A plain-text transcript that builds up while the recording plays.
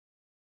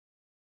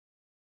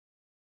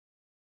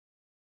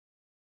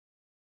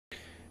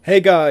Hey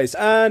guys,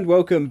 and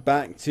welcome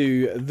back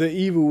to The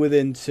Evil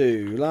Within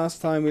 2. Last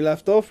time we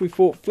left off, we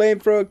fought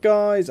flamethrower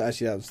guys.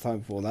 Actually, that was time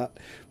before that.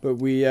 But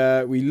we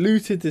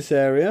looted this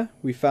area.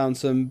 We found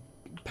some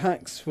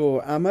packs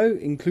for ammo,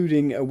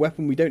 including a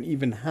weapon we don't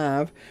even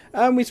have.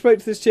 And we spoke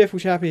to this cheerful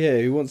chappy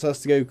here who wants us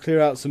to go clear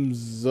out some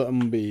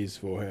zombies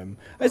for him.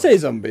 I say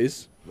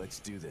zombies. Let's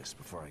do this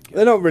before I get.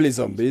 They're not really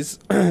zombies.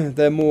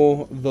 They're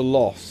more the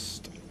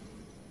lost.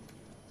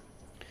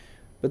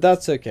 But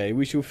that's okay.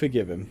 We shall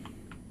forgive him.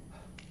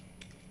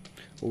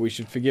 Or we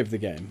should forgive the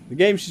game. The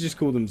game should just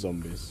call them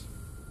zombies.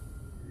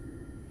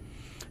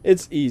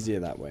 It's easier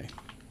that way.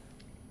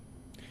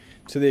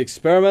 To the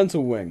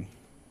experimental wing.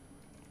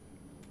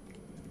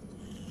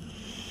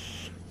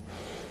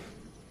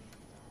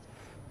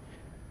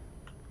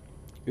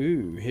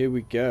 Ooh, here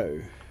we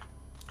go.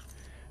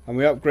 And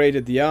we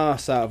upgraded the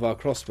arse out of our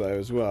crossbow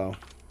as well.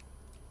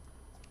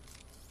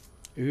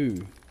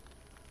 Ooh.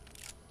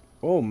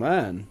 Oh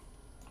man.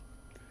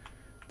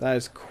 That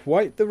is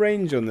quite the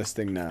range on this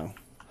thing now.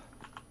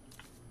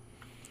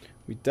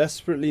 We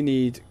desperately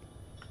need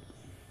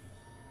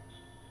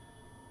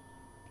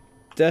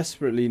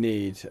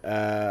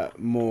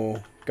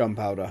more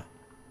gunpowder.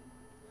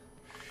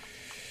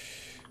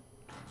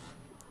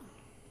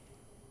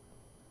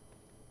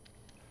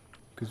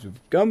 Because with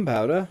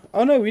gunpowder...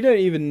 Oh no, we don't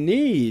even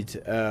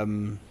need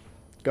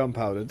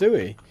gunpowder, do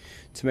we?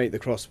 To make the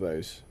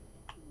crossbows.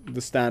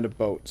 The standard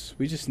bolts.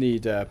 We just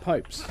need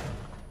pipes.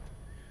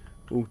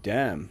 Oh,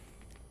 damn.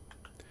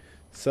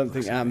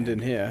 Something happened in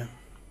here.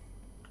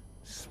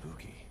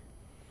 Spooky.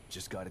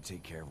 Just gotta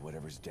take care of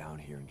whatever's down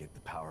here and get the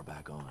power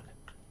back on.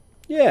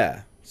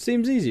 Yeah,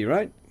 seems easy,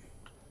 right?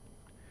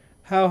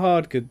 How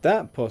hard could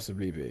that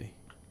possibly be?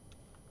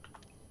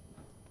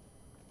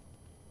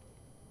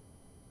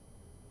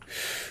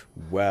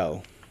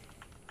 Well.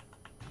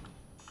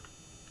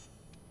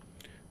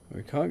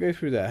 We can't go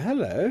through there.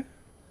 Hello.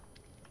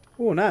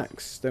 Oh, an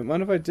axe. Don't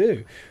mind if I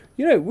do.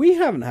 You know, we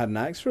haven't had an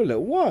axe for a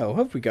little while,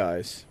 have we,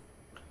 guys?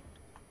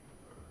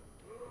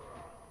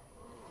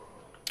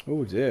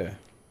 Oh, dear.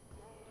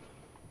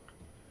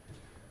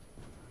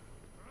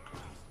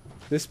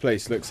 This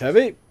place looks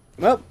heavy.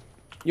 Well,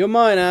 you're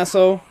mine,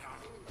 asshole.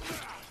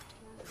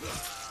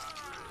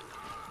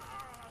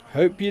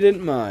 Hope you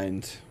didn't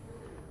mind.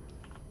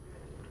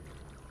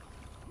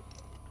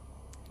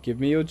 Give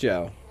me your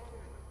gel.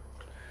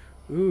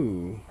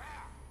 Ooh.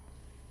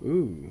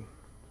 Ooh.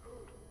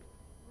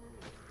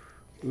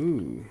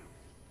 Ooh.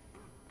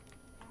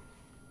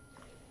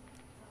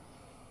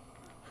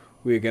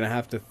 We're going to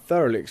have to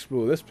thoroughly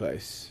explore this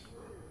place.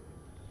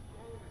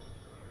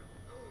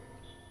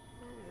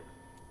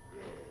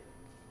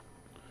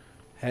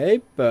 Hey,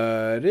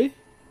 buddy.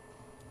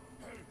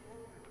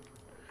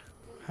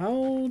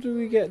 How do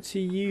we get to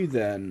you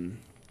then?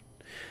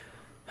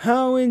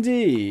 How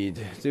indeed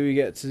do we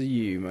get to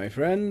you, my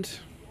friend?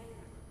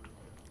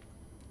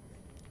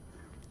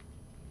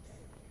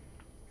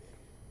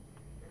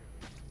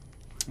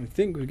 I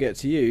think we get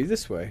to you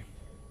this way.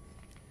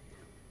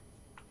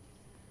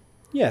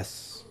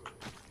 Yes.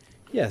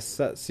 Yes,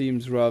 that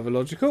seems rather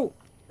logical.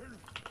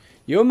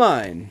 You're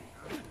mine.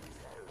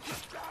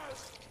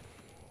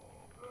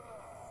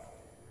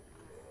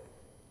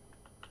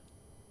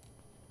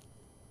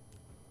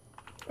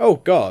 Oh,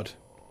 God.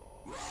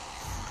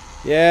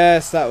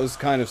 Yes, that was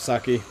kind of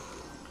sucky.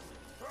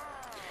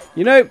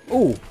 You know,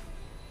 ooh.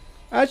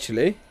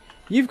 Actually,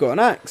 you've got an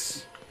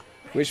axe.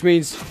 Which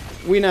means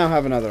we now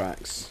have another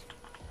axe.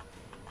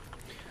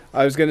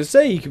 I was going to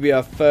say you could be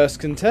our first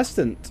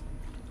contestant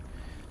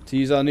to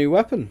use our new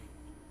weapon.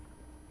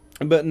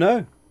 But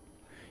no.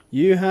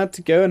 You had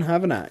to go and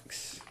have an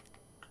axe.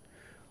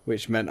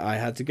 Which meant I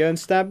had to go and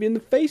stab you in the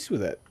face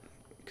with it.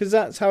 Because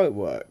that's how it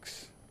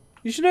works.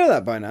 You should know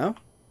that by now.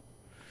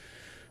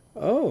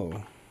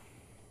 Oh.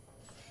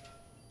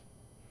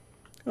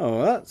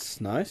 Oh,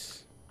 that's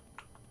nice.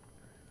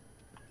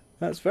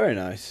 That's very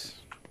nice.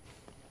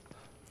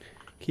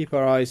 Keep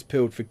our eyes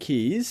peeled for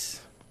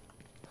keys.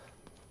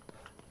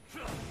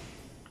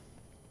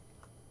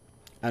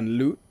 And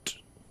loot.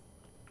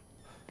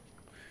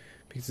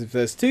 Because if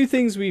there's two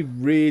things we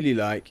really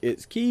like,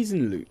 it's keys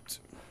and loot.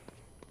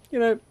 You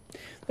know,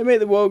 they make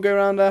the world go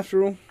round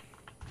after all.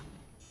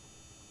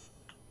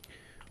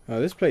 Oh,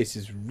 this place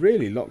is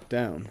really locked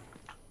down.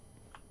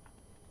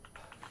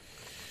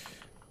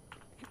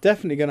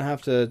 Definitely going to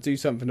have to do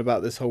something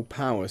about this whole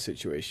power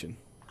situation.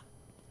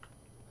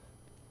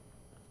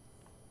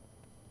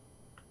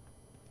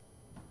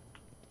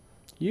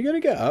 You going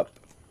to get up?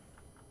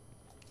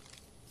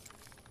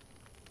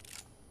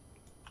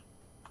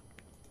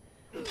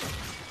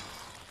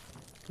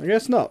 I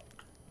guess not.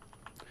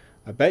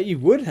 I bet you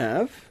would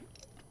have.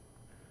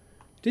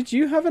 Did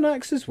you have an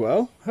axe as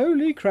well?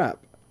 Holy crap.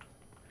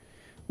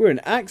 We're in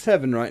axe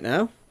heaven right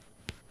now.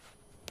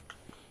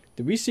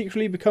 Did we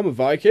secretly become a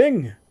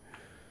Viking?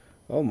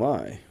 Oh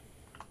my.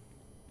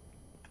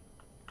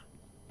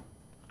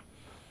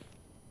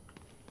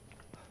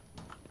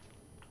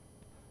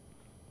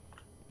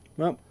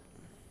 Well,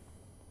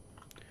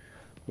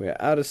 we're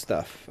out of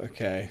stuff.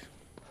 Okay.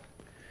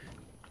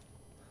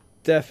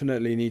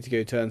 definitely need to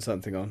go turn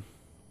something on.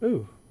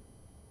 Ooh.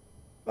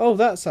 Oh,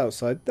 that's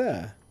outside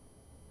there.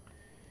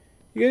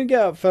 You gonna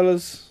get up,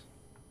 fellas?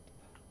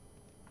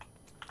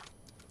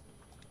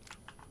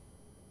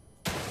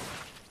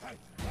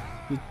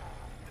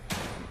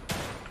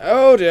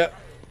 Oh dear.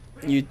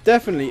 You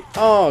definitely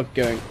are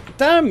going.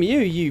 Damn you,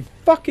 you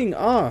fucking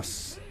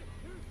ass.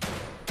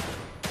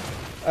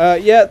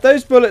 Yeah,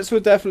 those bullets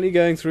were definitely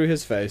going through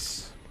his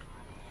face.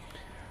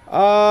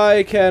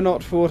 I care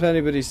not for what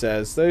anybody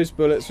says. Those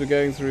bullets were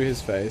going through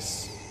his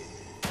face.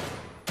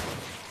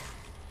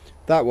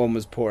 That one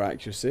was poor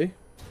accuracy.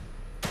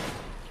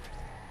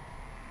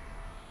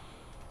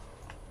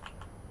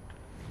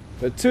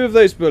 But 2 of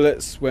those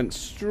bullets went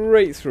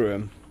straight through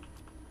him.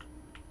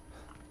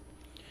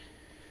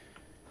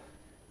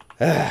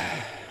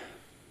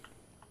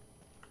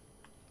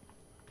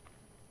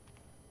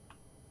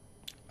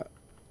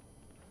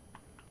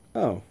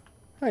 Oh,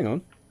 hang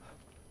on.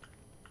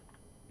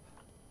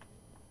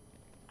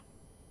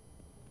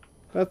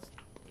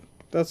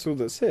 That's all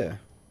that's here.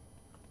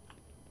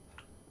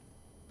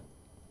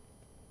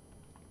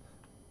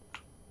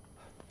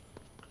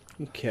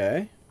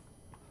 Okay.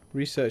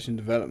 Research and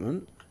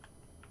development.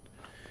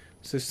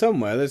 So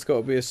somewhere there's got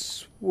to be a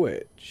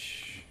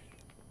switch.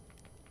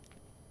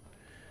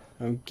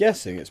 I'm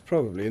guessing it's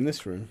probably in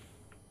this room.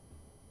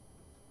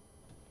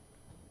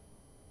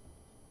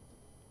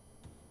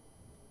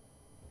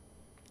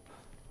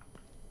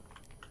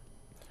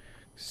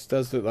 This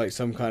does look like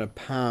some kind of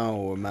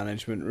power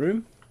management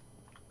room.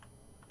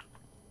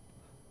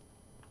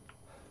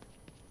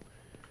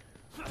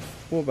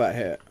 What about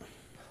here?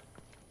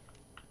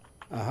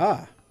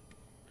 Aha.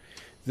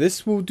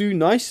 This will do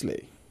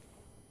nicely.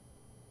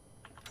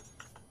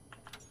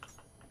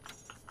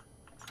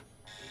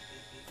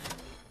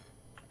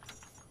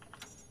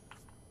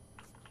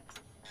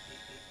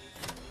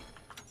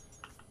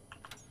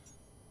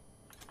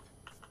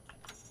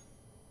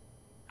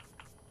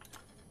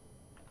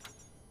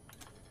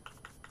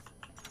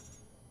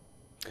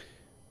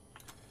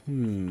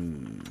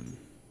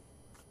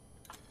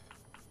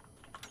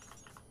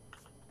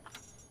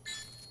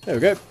 There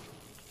we go.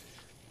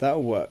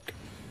 That'll work.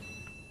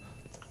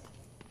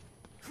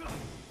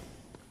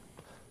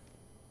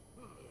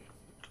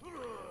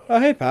 Oh,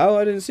 hey, pal.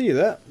 I didn't see you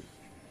there.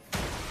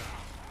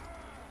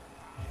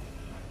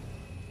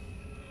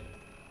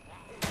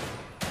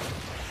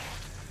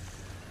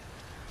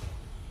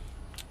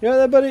 You out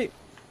there, buddy?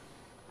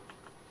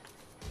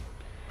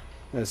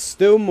 There's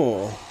still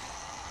more.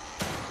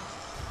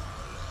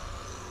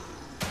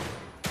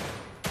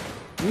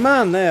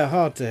 Man, they are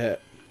hard to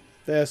hit.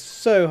 They are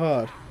so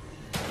hard.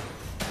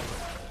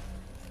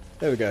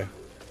 There we go.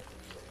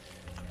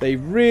 They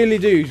really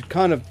do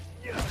kind of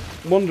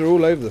wander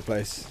all over the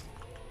place.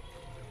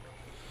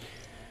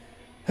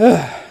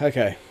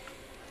 Okay.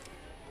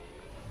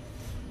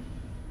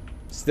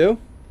 Still?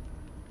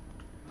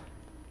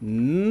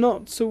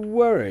 Not to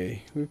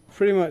worry. We've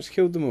pretty much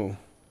killed them all.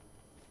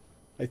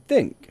 I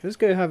think. Let's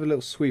go have a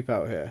little sweep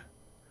out here.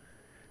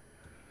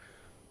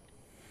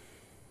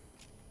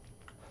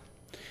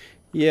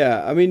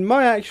 Yeah, I mean,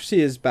 my accuracy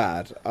is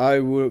bad. I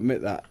will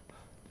admit that.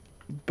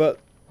 But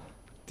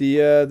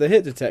the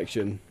hit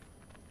detection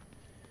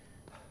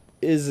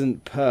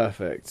isn't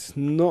perfect.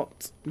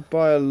 Not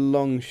by a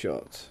long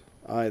shot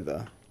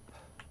either.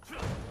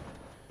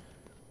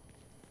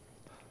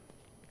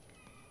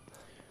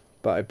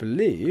 But I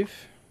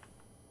believe...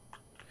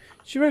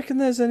 Do you reckon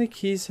there's any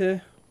keys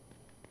here?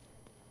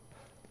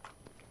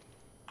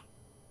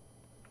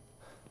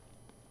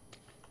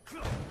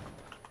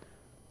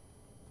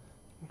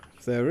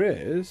 If there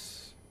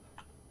is...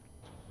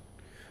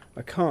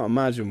 I can't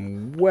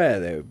imagine where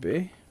they would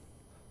be.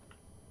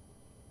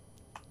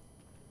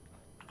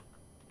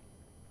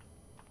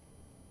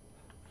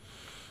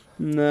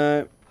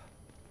 No,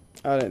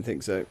 I don't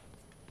think so.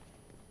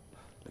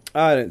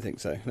 I don't think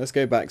so. Let's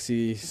go back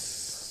see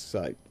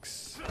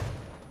Sykes.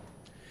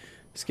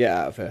 Let's get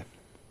out of here.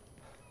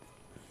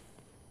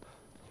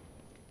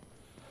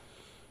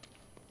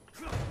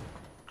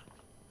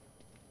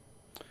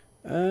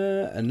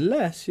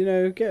 Unless, you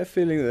know, get a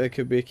feeling that there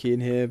could be a key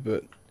in here,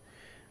 but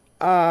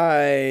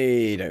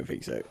I don't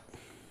think so.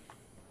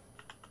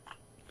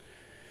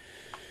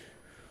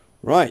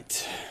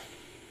 Right.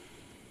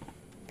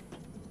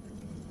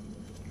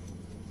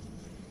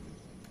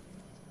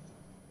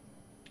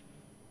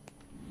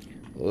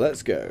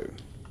 Let's go.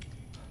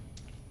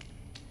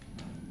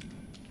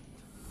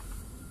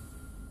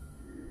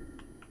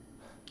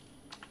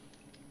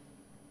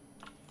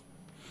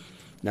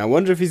 Now I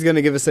wonder if he's going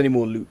to give us any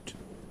more loot.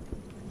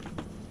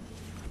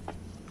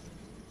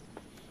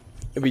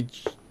 It'd be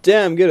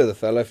damn good of the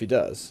fella if he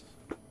does.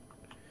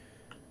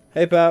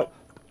 Hey pal,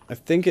 I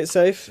think it's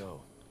safe.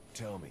 So,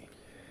 tell me.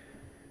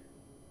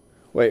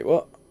 Wait,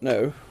 what?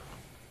 No.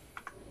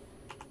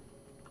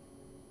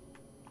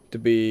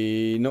 Did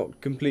we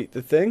not complete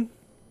the thing?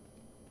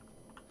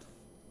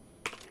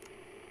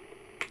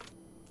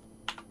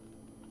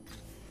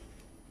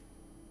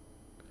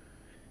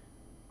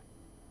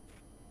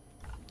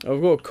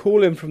 I've got to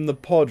call him from the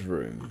pod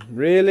room.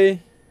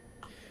 Really?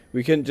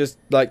 We couldn't just,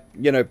 like,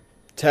 you know,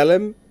 tell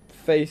him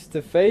face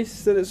to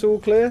face that it's all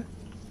clear?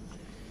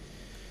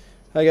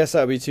 I guess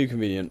that would be too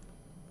convenient.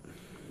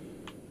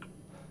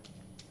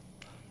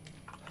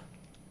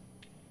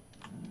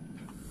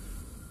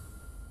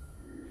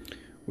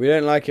 We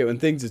don't like it when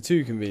things are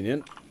too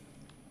convenient.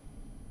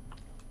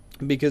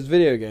 Because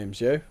video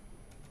games, yo.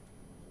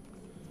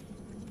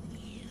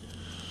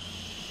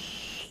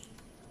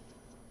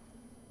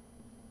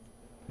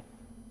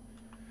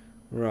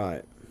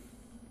 Right.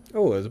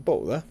 Oh, there's a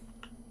bottle there.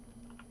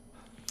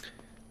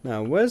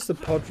 Now, where's the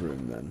pod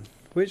room then?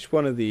 Which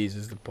one of these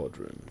is the pod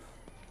room?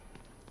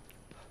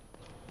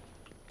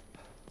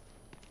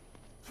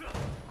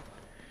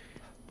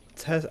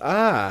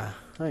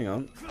 Hang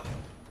on.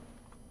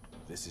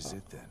 This is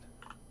it then.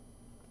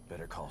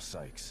 Better call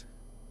Sykes.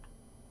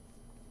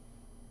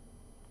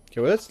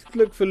 Okay, well, let's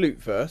look for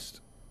loot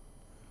first.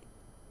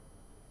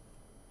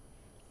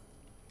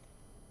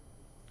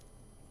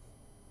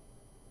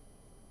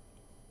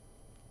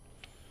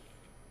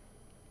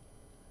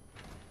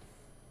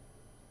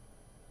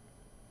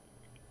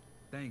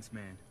 Thanks,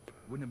 man.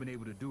 Wouldn't have been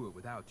able to do it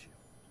without you.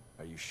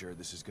 Are you sure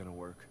this is gonna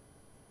work?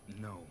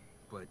 No,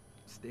 but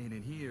staying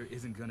in here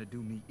isn't gonna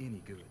do me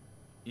any good.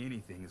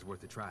 Anything is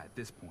worth a try at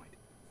this point.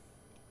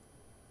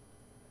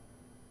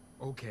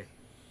 Okay,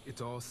 it's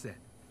all set.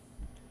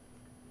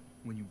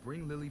 When you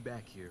bring Lily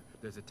back here,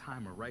 there's a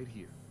timer right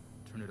here.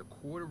 Turn it a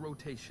quarter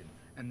rotation,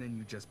 and then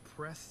you just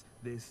press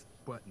this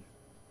button.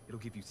 It'll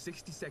give you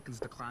 60 seconds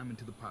to climb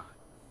into the pod.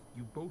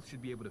 You both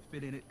should be able to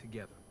fit in it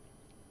together.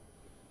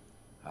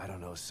 I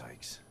don't know,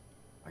 Sykes.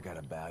 I got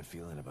a bad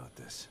feeling about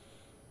this.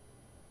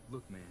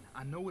 Look, man,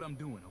 I know what I'm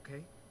doing,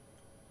 okay?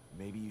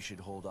 Maybe you should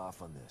hold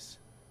off on this.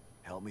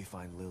 Help me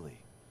find Lily,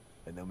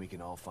 and then we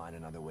can all find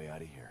another way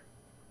out of here.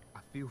 I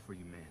feel for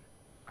you, man.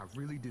 I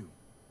really do.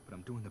 But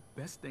I'm doing the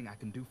best thing I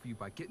can do for you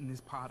by getting this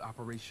pod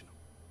operational.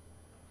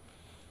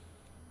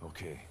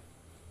 Okay,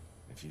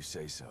 if you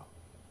say so.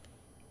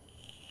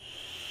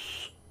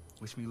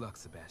 Wish me luck,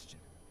 Sebastian.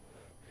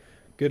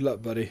 Good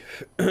luck, buddy.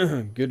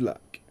 Good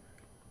luck.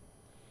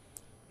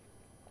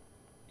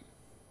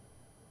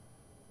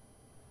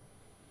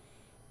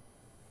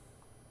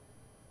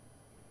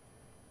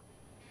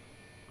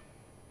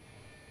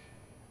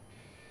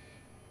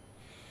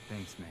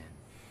 Thanks, man.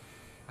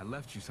 I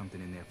left you something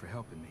in there for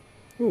helping me.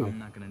 Ooh. I'm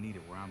not gonna need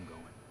it where I'm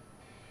going.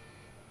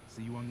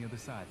 See you on the other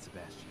side,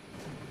 Sebastian.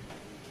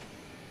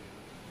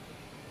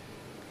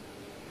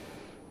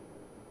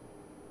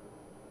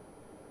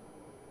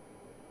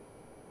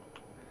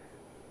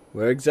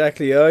 Where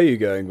exactly are you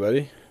going,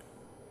 buddy?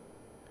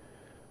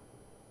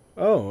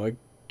 Oh, I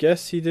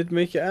guess he did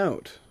make it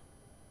out.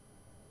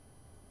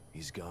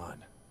 He's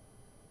gone.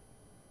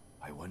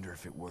 I wonder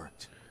if it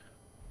worked.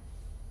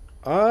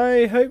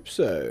 I hope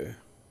so.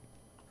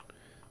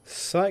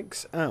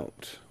 Sykes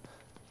out.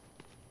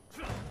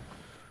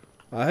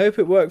 I hope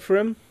it worked for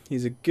him.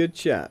 He's a good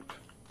chap.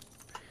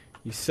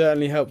 He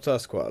certainly helped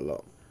us quite a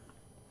lot.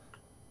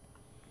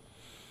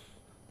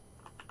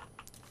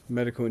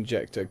 Medical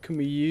injector. Can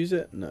we use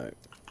it? No.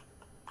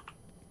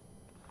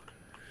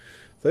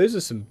 Those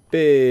are some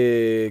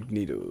big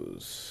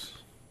needles.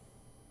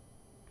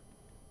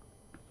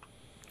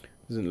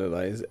 Doesn't look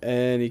like there's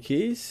any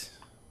keys.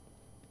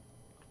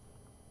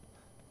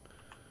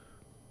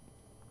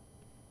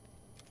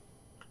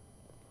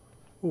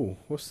 Ooh,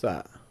 what's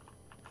that?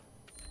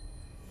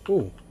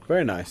 Ooh,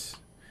 very nice.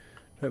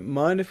 Don't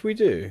mind if we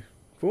do.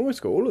 We've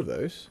almost got all of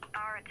those.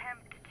 Our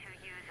attempt to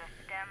use a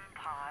STEM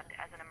pod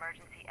as an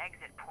emergency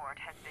exit port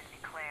has been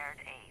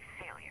declared a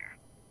failure.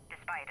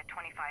 Despite a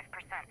 25%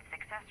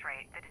 success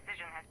rate, the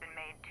decision has been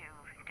made to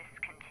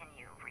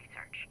discontinue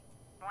research.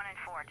 1 in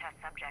 4 test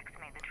subjects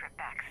made the trip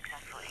back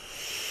successfully.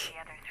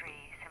 The other 3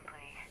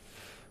 simply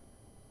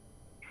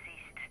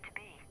ceased to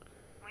be.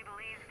 We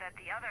believe that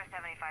the other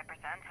 75%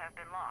 have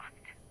been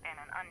lost in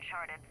an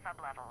uncharted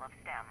sublevel of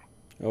STEM.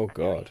 Oh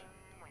God. A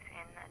dream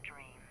within a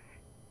dream,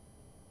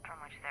 from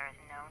which there is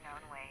no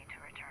known way to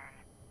return,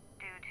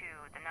 due to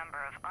the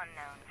number of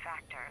unknown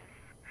factors.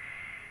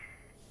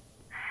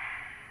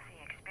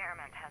 The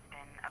experiment has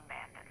been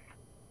abandoned.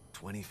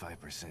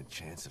 25%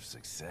 chance of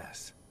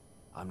success.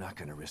 I'm not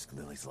gonna risk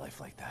Lily's life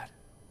like that.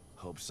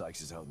 Hope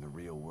Sykes is out in the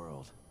real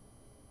world.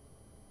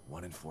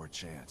 1 in 4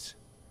 chance.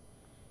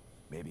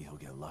 Maybe he'll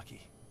get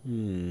lucky.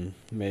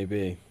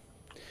 Maybe.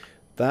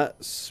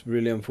 That's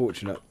really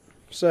unfortunate.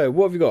 So,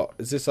 what have you got?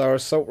 Is this our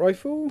assault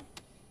rifle?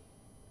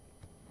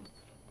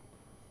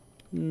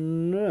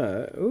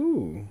 No.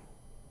 Ooh.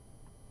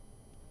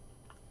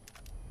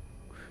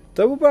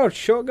 Double-barreled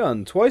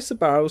shotgun. Twice the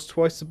barrels,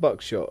 twice the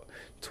buckshot,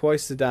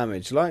 twice the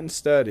damage. Light and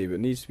sturdy, but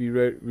needs to be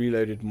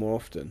reloaded more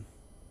often.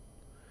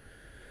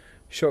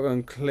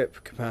 Shotgun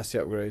clip capacity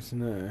upgrades.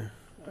 No.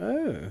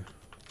 Oh.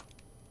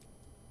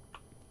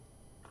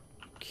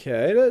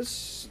 Okay,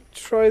 let's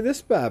try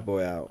this bad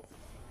boy out.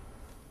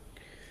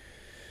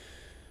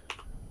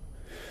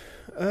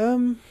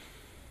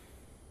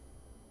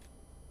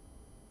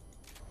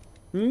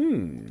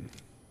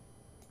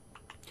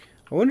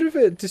 I wonder if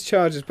it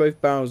discharges both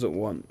barrels at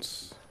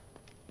once.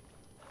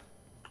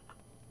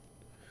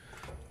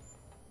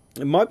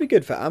 It might be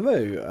good for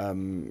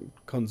ammo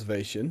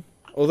conservation.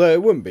 Although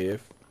it wouldn't be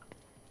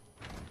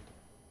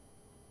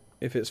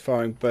if it's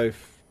firing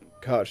both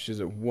cartridges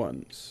at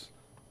once.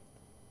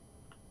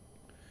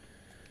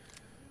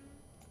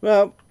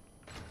 Well,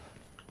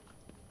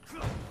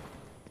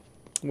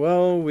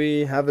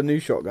 we have a new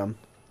shotgun.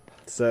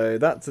 So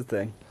that's a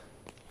thing.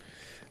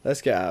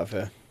 Let's get out of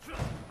here.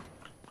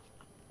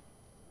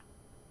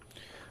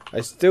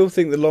 I still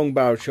think the long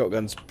barrel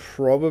shotgun's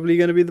probably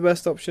going to be the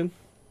best option.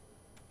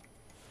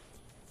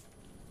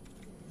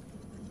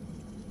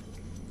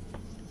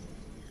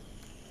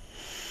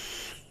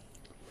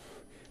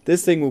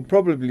 This thing will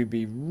probably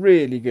be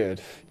really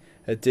good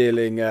at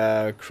dealing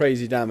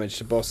crazy damage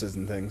to bosses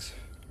and things.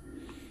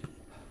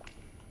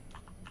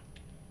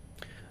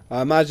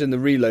 I imagine the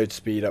reload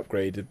speed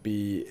upgrade would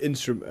be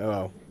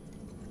instrumental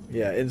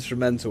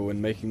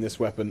in making this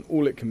weapon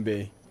all it can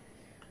be.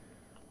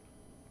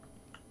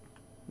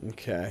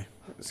 Okay,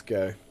 let's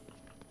go.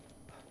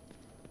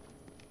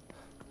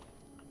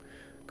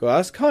 God,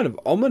 that's kind of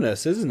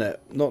ominous, isn't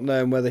it? Not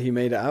knowing whether he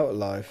made it out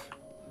alive.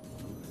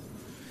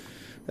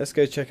 Let's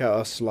go check out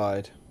our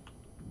slide.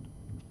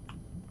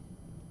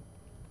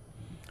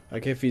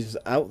 Like if he's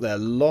out there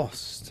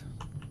lost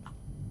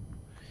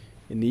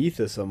in the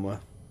ether somewhere.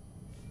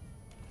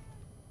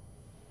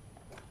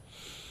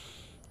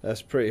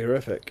 That's pretty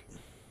horrific.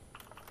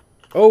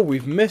 Oh,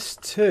 we've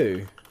missed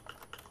two.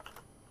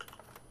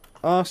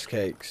 Arse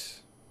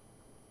cakes.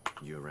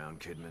 You around,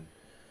 Kidman?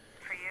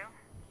 For you?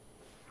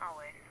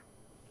 Always.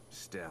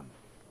 STEM.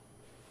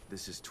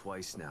 This is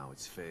twice now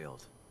it's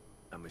failed.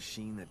 A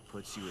machine that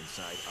puts you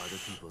inside other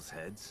people's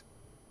heads?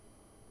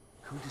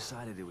 Who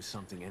decided it was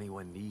something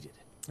anyone needed?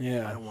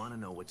 Yeah. I don't want to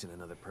know what's in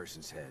another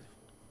person's head.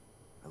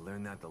 I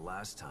learned that the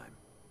last time.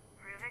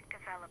 Ruvik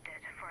developed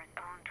it for his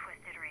own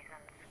twisted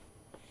reasons.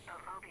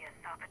 But Mobius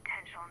saw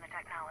potential in the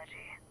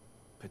technology.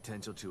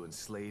 Potential to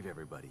enslave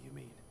everybody, you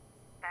mean?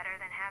 Better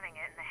than having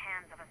it in the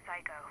hands of a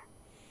psycho.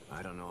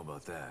 I don't know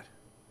about that.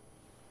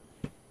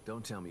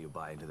 Don't tell me you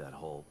buy into that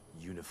whole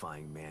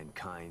unifying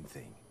mankind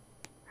thing.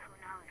 Who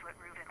knows what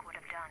Ruvik would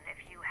have done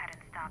if you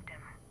hadn't stopped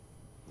him.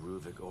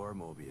 Ruvik or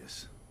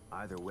Mobius.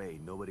 Either way,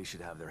 nobody should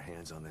have their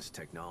hands on this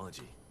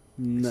technology.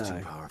 No. It's too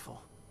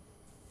powerful.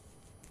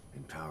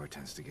 And power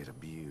tends to get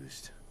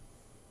abused.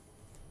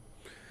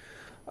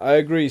 I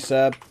agree,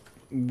 Sab.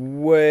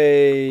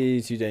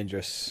 Way too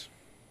dangerous.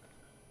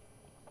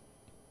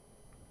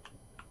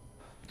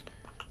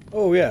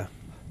 Oh, yeah.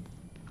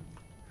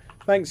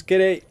 Thanks,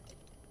 kitty.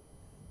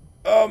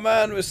 Oh,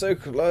 man, we're so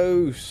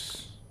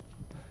close.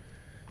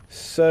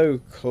 So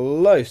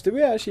close. Do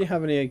we actually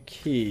have any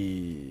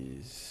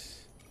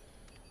keys?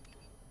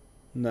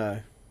 No.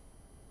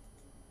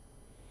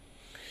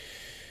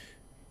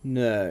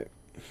 No.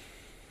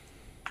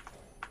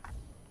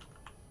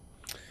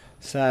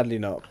 Sadly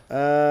not.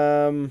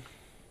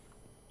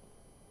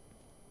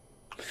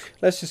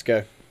 Let's just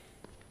go.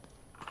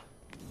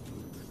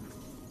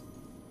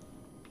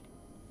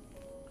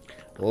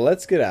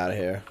 Let's get out of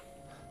here.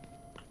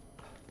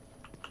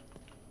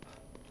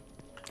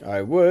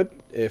 I would,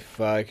 if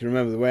I can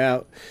remember the way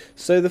out.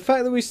 So the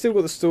fact that we still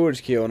got the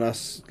storage key on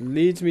us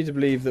leads me to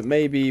believe that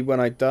maybe when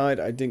I died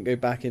I didn't go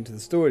back into the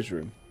storage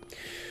room.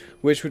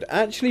 Which would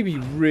actually be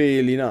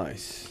really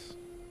nice.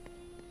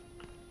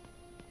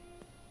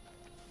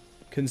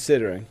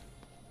 Considering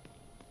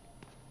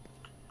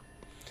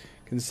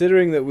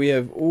that we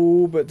have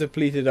all but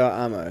depleted our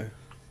ammo.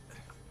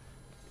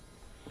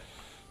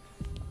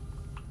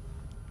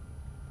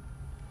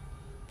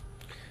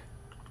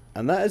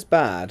 And that is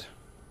bad.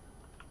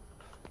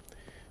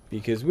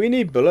 Because we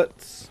need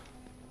bullets.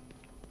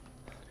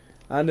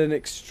 And in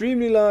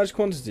extremely large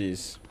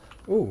quantities.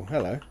 Oh,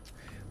 hello.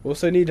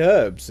 Also need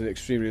herbs in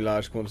extremely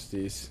large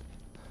quantities.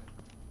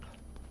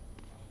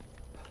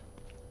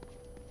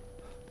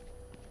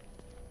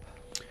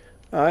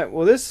 Alright,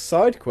 well this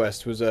side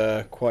quest was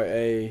quite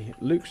a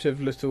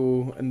lucrative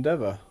little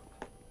endeavour.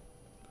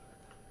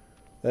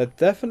 They're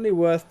definitely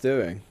worth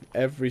doing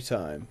every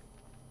time.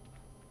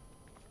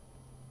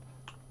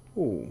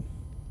 Ooh.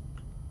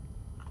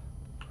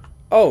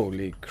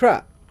 Holy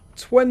crap.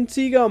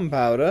 20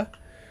 gunpowder.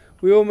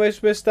 We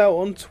almost missed out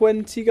on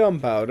 20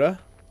 gunpowder.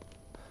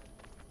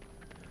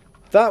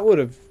 That would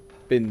have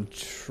been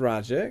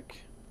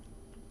tragic.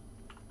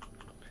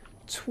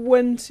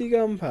 20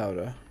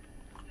 gunpowder.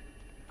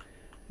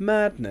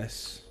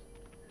 Madness.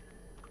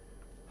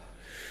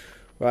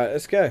 Right,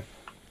 let's go.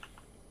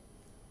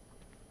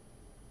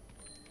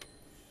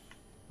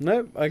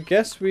 Nope, I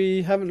guess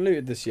we haven't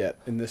looted this yet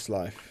in this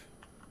life.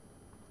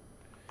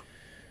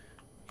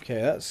 Okay,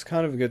 that's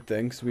kind of a good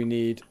thing, because we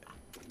need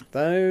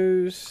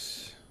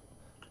those.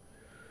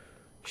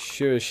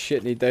 Sure as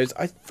shit need those.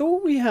 I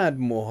thought we had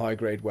more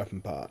high-grade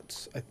weapon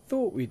parts. I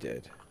thought we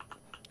did.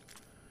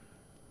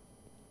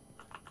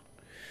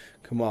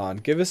 Come on,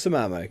 give us some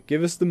ammo.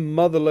 Give us the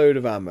mother load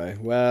of ammo.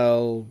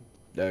 Well,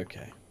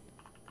 okay.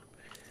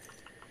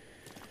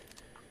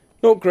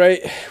 Not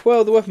great.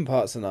 Well, the weapon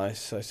parts are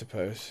nice, I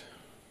suppose.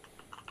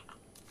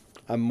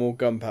 And more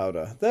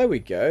gunpowder. There we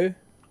go.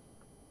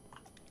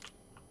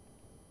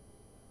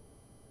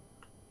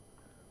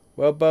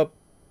 Well, bub,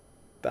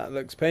 that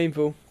looks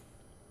painful.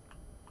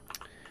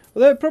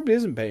 Although it probably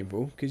isn't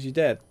painful, because you're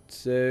dead.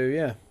 So,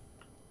 yeah.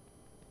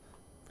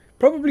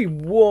 Probably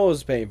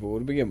was painful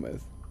to begin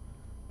with.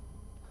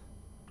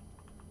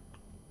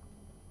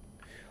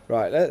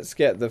 Right, let's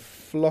get the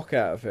flock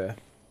out of here.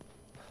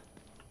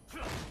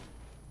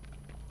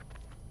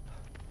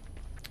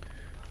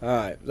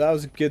 Alright, that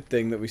was a good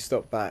thing that we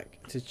stopped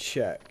back to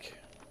check.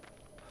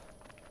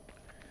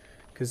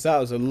 Because that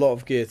was a lot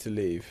of gear to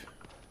leave.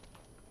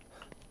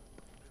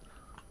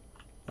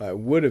 It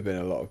would have been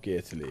a lot of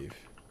gear to leave.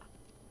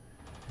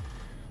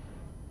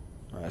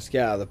 Right, let's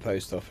get out of the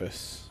post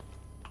office.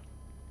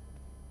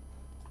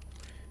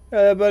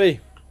 Hello, buddy.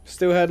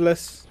 Still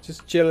headless.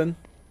 Just chilling.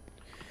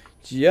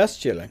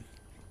 Just chilling.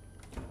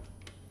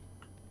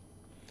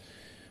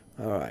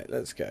 Alright,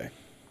 let's go.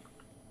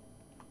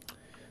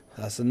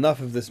 That's enough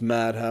of this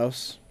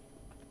madhouse.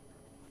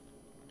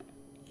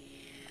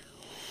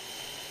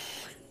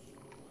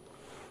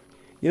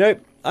 You know,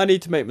 I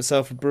need to make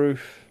myself a brew.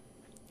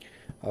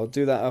 I'll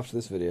do that after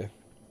this video.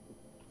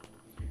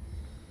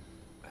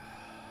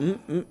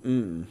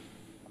 I'm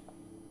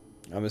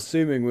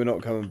assuming we're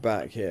not coming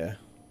back here.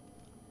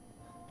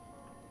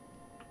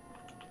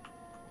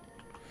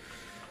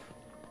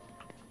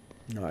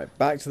 Alright,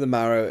 back to the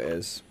marrow it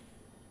is.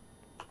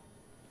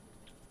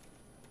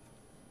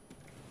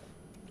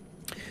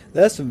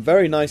 There's some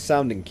very nice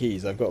sounding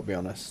keys, I've got to be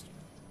honest.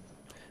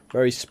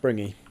 Very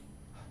springy.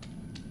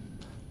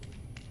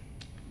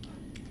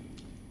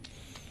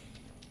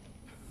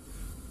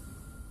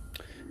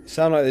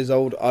 Sound like those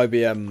old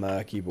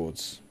IBM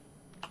keyboards.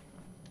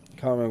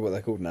 Can't remember what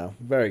they're called now.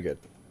 Very good.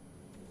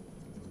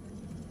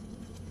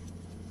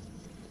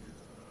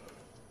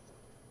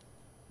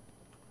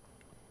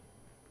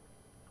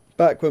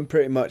 Back when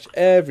pretty much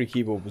every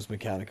keyboard was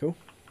mechanical.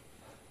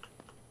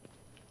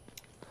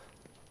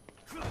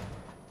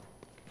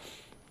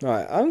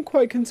 Right, I'm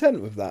quite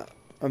content with that.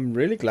 I'm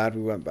really glad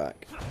we went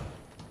back.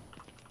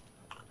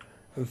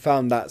 And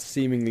found that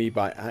seemingly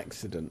by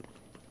accident.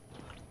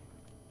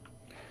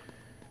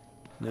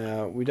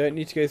 Now, we don't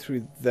need to go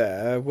through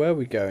there. Where are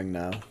we going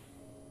now?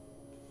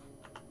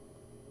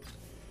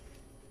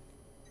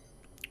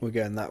 We're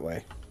going that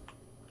way.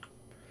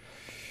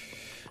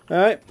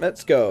 Alright,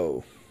 let's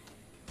go.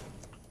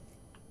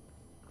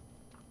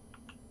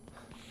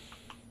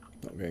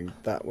 Not going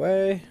that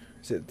way.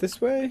 Is it this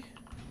way?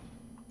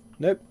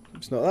 Nope,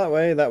 it's not that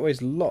way. That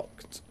way's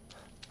locked.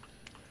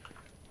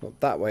 Not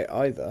that way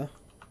either.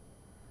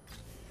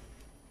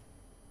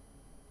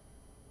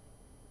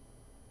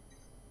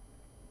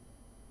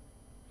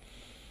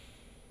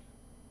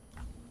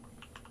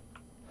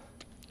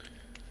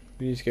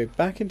 We need to go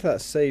back into that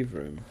save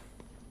room.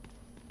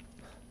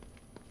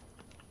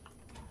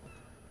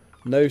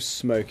 No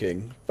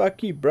smoking.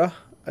 Fuck you, bruh.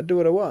 I do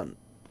what I want.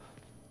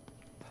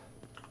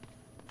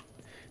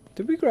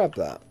 Did we grab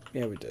that?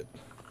 Yeah, we did.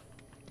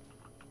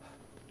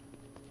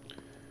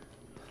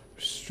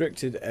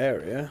 Restricted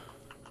area.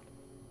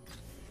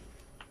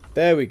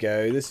 There we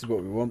go. This is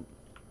what we want.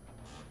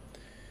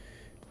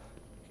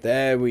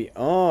 There we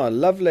are.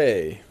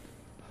 Lovely.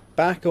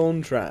 Back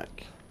on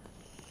track.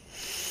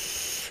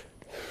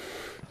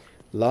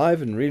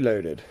 Live and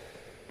reloaded.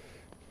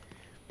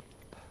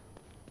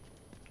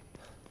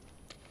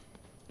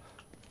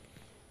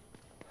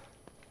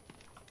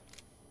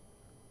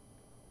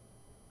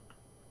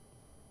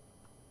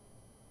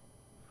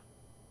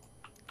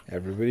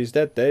 Everybody's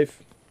dead, Dave.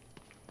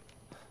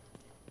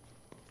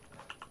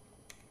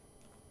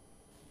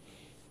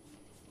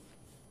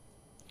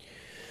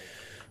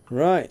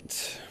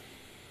 Right.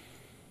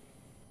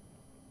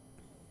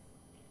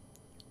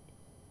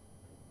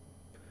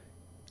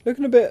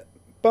 Looking a bit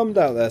bummed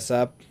out there,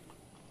 Sab.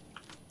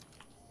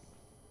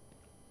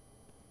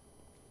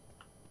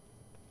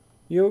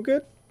 You all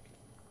good?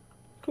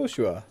 Of course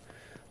you are.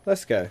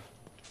 Let's go.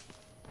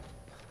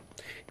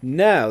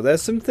 Now,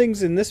 there's some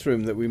things in this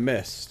room that we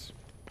missed.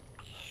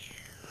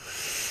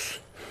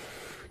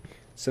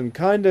 Some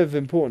kind of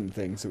important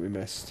things that we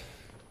missed.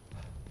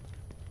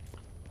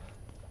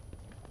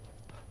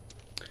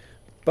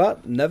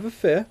 But never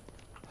fear.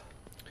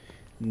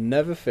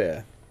 Never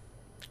fear.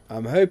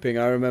 I'm hoping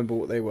I remember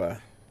what they were.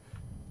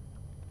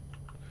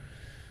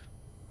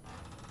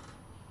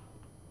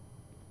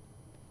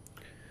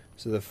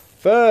 So the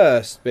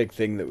first big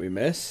thing that we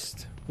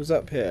missed was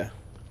up here.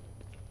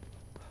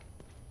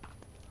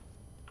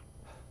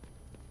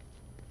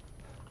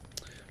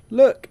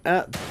 Look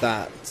at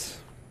that.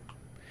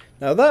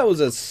 Now that was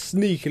a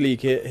sneakily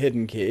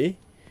hidden key.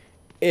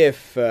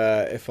 If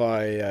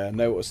I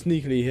know what a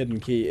sneakily hidden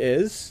key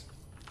is.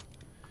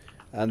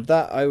 And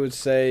that, I would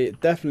say,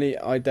 definitely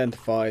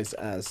identifies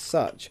as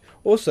such.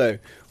 Also,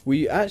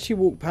 we actually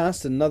walked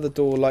past another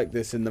door like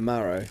this in the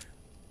Marrow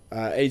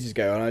ages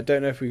ago, and I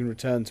don't know if we can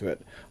return to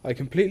it. I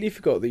completely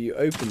forgot that you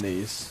open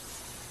these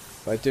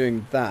by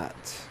doing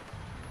that.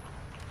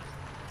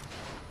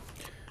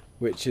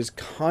 which is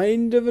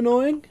kind of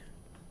annoying.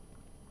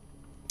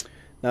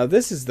 Now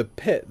this is the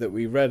pit that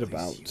we read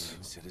about. These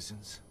human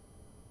citizens?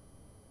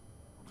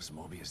 What was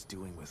Mobius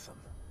doing with them?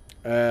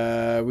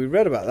 We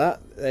read about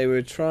that. They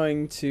were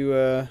trying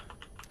to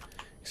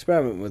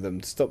experiment with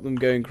them to stop them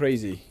going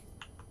crazy.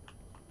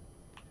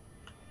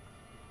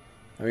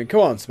 I mean,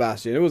 come on,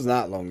 Sebastian. It wasn't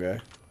that long ago.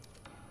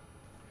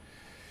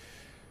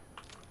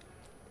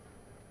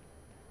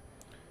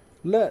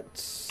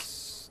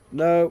 Let's...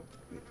 No.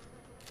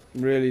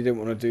 Really didn't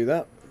want to do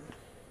that.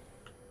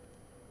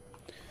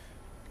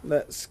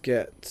 Let's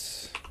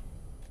get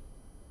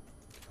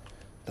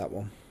that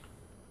one.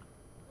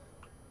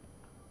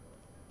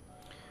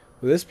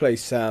 Well, this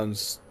place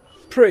sounds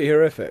pretty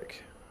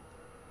horrific.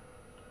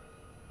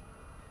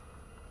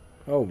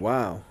 Oh,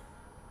 wow.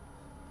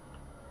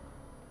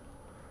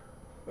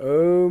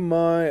 Oh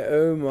my,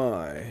 oh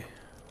my.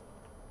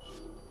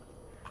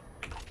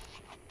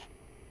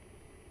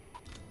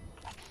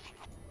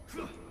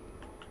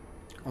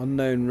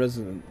 Unknown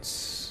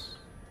resonance.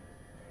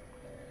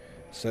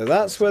 So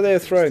that's where they're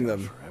throwing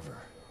them.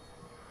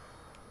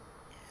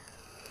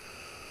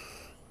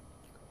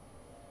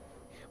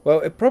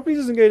 Well, it probably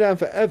doesn't go down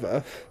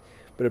forever,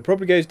 but it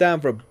probably goes down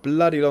for a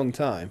bloody long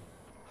time.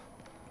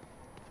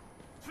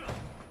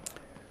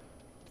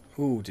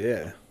 Oh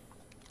dear.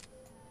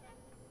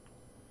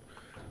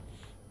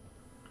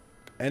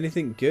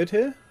 Anything good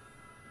here?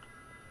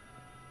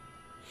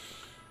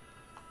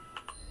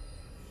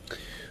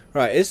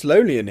 Right, it's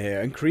lonely in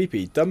here and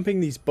creepy, dumping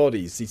these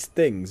bodies, these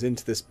things,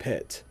 into this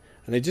pit.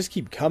 And they just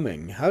keep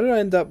coming. How did I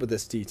end up with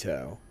this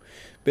detail?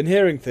 Been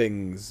hearing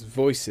things,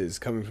 voices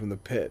coming from the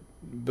pit,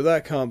 but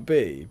that can't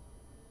be.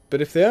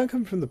 But if they aren't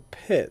coming from the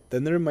pit,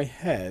 then they're in my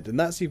head, and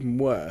that's even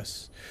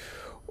worse.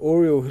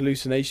 Aural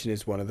hallucination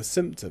is one of the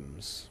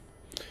symptoms.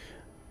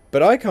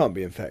 But I can't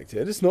be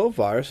infected. It's not a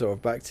virus or a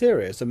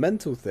bacteria. It's a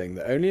mental thing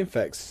that only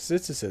infects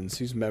citizens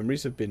whose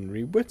memories have been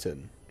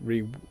rewritten.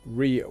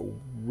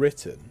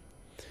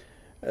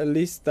 At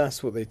least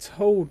that's what they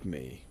told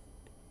me.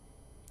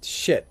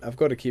 Shit, I've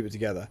got to keep it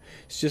together.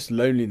 It's just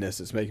loneliness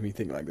that's making me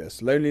think like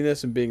this.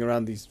 Loneliness and being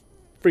around these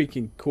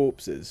freaking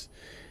corpses.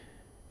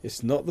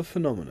 It's not the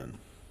phenomenon.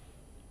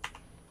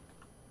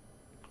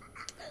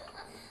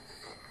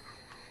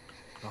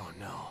 Oh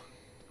no.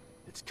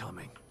 It's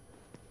coming.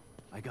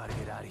 I gotta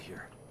get out of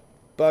here.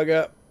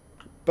 Bugger.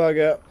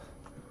 Bugger.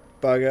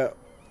 Bugger.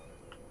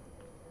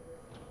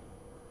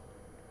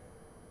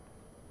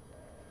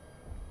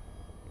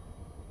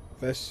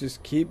 Let's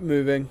just keep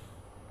moving.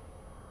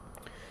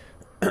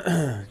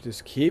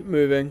 Just keep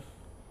moving.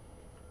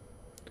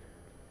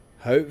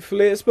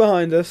 Hopefully it's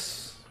behind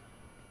us.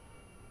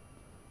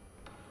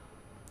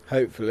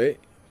 Hopefully.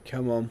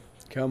 Come on.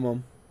 Come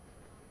on.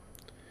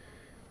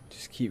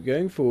 Just keep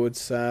going forward,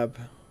 Sab.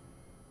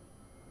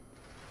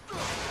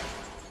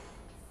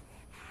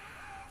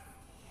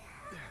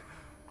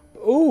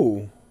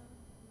 Ooh.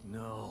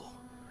 No.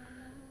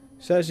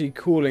 It's actually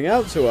calling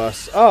out to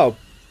us. Oh.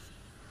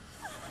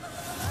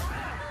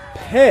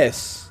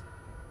 Piss.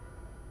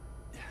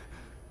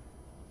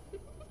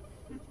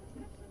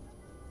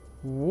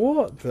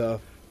 What the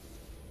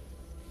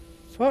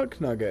fuck,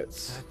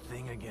 Nuggets? That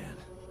thing again.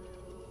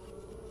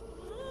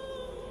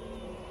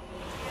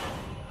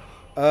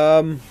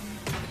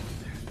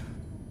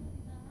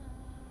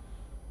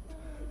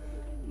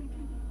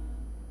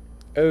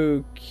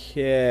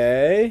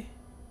 Okay.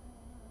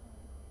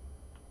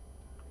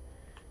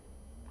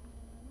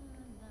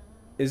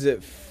 Is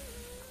it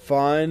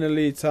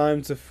finally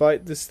time to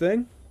fight this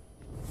thing?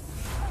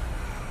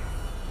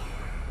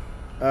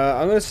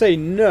 I'm gonna say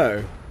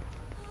no.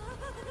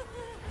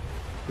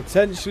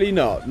 Potentially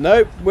not.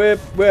 Nope, we're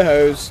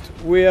hosed.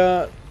 We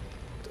are...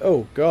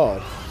 Oh,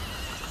 God.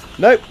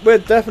 Nope, we're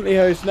definitely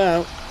hosed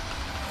now.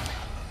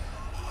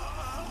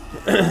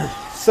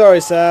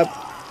 Sorry, Sab.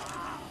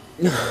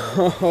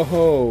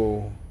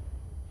 Oh.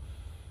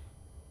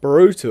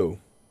 Brutal.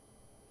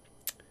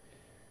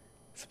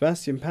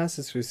 Sebastian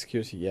passes through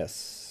security.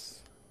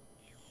 Yes.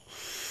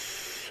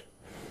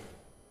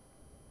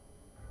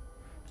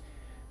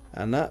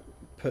 And that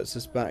puts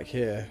us back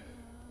here.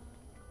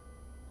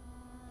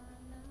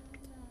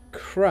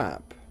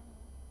 Crap.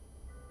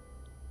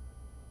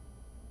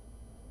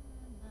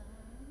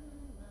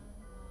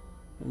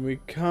 And we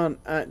can't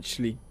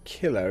actually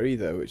kill her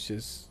either, which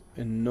is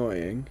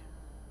annoying.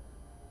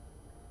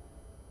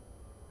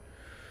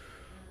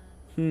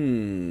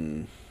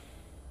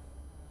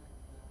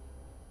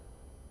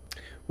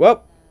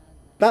 Well,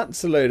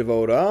 that's a load of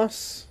old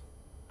arse.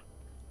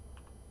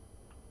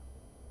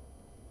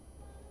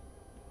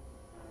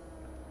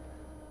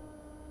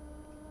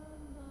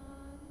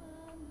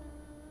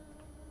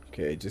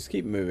 Okay, just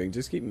keep moving,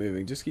 just keep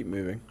moving, just keep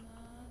moving.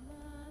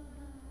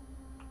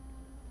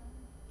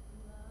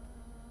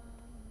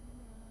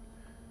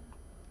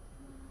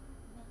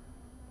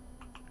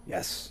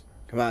 Yes,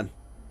 come on.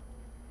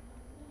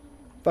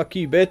 Fuck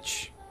you,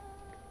 bitch.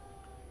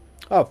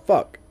 Oh,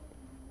 fuck.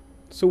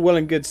 It's all well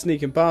and good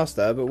sneaking past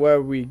her, but where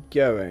are we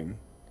going?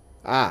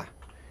 Ah,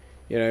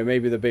 you know,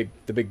 maybe the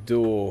big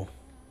door.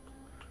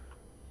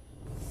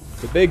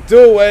 The big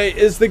doorway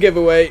is the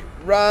giveaway.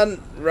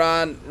 Run,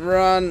 run,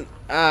 run.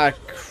 Ah,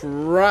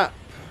 crap.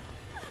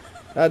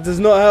 That does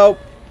not help.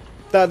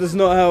 That does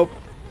not help.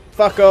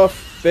 Fuck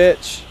off,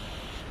 bitch.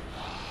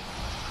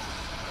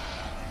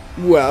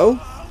 Well,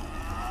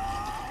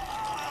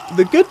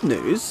 the good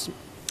news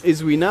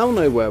is we now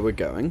know where we're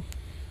going.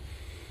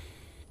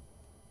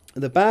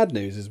 The bad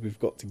news is we've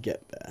got to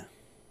get there.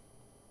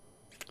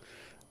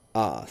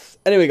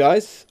 Anyway,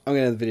 guys, I'm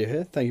going to end the video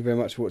here. Thank you very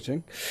much for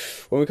watching.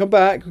 When we come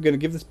back, we're going to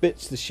give this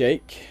bitch the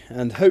shake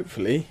and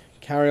hopefully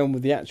carry on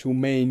with the actual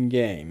main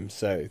game.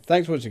 So,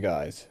 thanks for watching,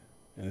 guys,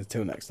 and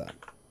until next time.